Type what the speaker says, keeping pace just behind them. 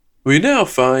We now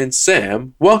find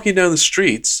Sam walking down the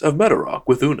streets of Meadowrock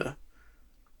with Una.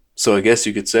 So I guess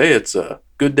you could say it's a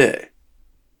good day.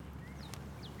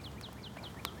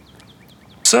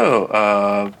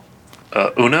 So,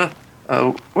 Una,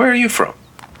 where are you from?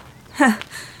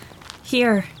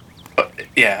 Here.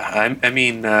 Yeah, I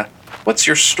mean, what's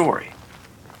your story?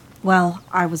 Well,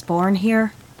 I was born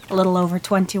here a little over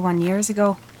 21 years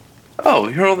ago. Oh,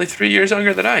 you're only 3 years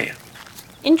younger than I am.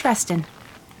 Interesting.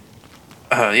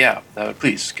 Yeah,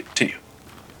 please continue.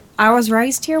 I was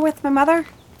raised here with my mother,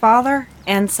 father,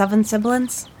 and 7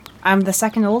 siblings. I'm the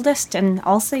second oldest, and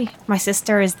Elsie, my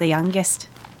sister, is the youngest.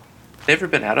 Never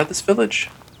been out of this village?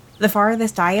 The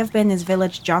farthest I have been is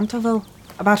village Jontoville,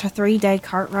 about a 3-day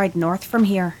cart ride north from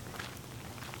here.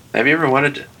 Have you ever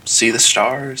wanted to see the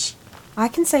stars? I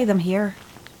can see them here.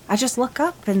 I just look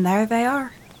up, and there they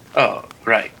are. Oh,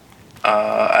 right.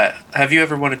 Have you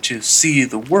ever wanted to see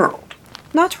the world?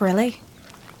 Not really.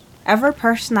 Every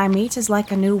person I meet is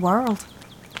like a new world.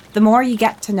 The more you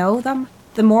get to know them,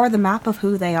 the more the map of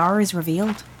who they are is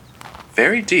revealed.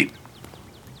 Very deep.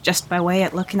 Just by way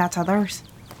at looking at others.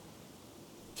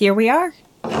 Here we are.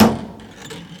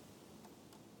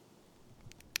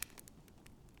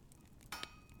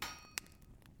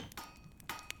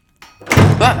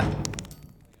 Ah,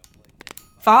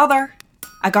 Father,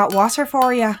 I got water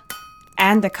for you.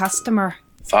 And a customer.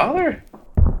 Father?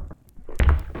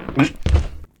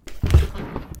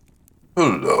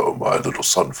 Hello, my little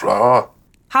sunflower.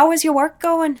 How is your work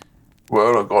going?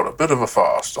 Well, I got a bit of a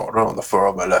fire started on the fur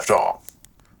of my left arm,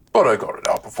 but I got it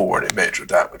out before any major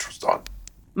damage was done.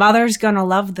 Mother's gonna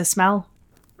love the smell.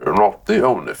 You're not the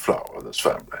only flower in this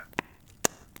family.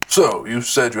 So, you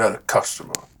said you had a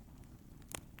customer.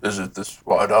 Is it this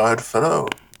wide-eyed fellow?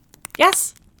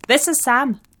 Yes, this is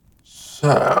Sam.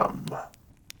 Sam.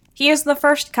 He is the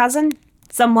first cousin,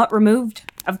 somewhat removed,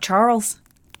 of Charles.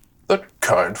 That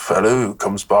kind fellow who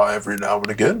comes by every now and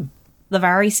again. The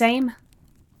very same.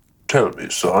 Tell me,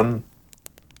 son,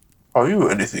 are you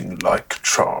anything like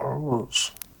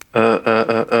Charles?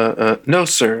 No,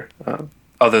 sir.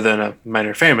 Other than a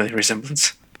minor family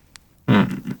resemblance.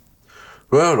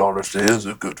 Well, honesty is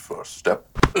a good first step.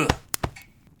 Ugh.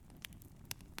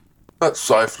 That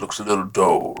scythe looks a little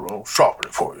dull. I'll sharpen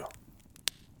it for you.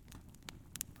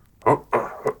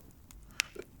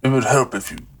 It would help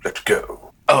if you let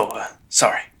go. Oh,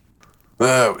 sorry.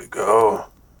 There we go.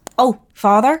 Oh,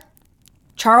 Father?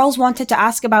 Charles wanted to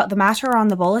ask about the matter on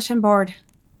the bulletin board.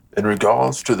 In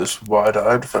regards to this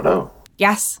wide-eyed fellow,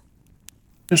 Yes.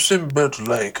 you seem a bit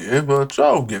lanky, but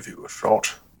I'll give you a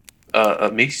shot.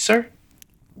 Me, sir?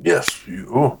 Yes,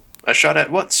 you. A shot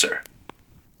at what, sir?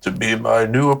 To be my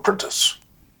new apprentice.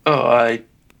 Oh, I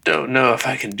don't know if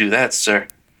I can do that, sir.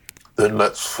 Then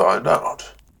let's find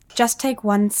out. Just take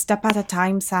one step at a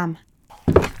time, Sam.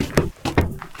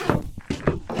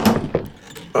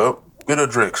 Oh, get a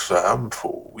drink, Sam,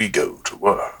 before we go to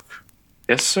work.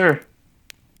 Yes, sir.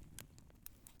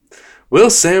 Will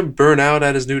Sam burn out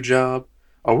at his new job,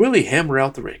 or will he hammer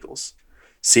out the wrinkles?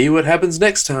 See what happens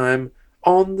next time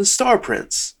on The Star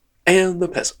Prince and the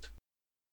Peasant.